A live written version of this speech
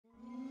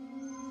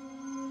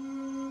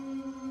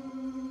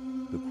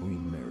The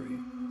Queen Mary,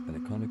 an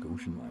iconic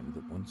ocean liner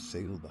that once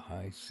sailed the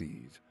high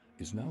seas,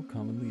 is now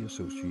commonly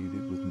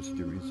associated with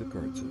mysterious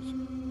occurrences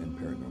and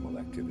paranormal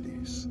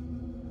activities.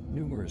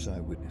 Numerous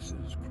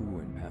eyewitnesses, crew,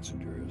 and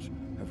passengers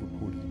have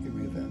reported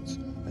eerie events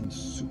and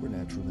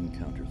supernatural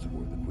encounters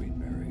aboard the Queen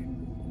Mary.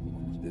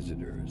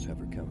 Visitors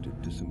have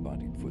recounted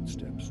disembodied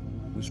footsteps,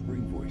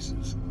 whispering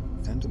voices,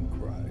 phantom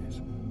cries,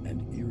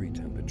 and eerie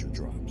temperature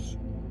drops,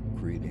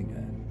 creating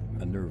an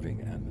unnerving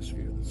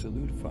atmosphere that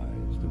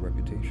solidifies the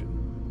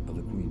reputation of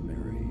the Queen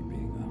Mary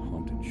being a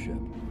haunted ship.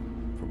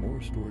 For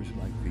more stories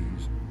like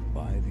these,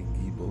 buy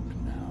the ebook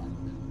now.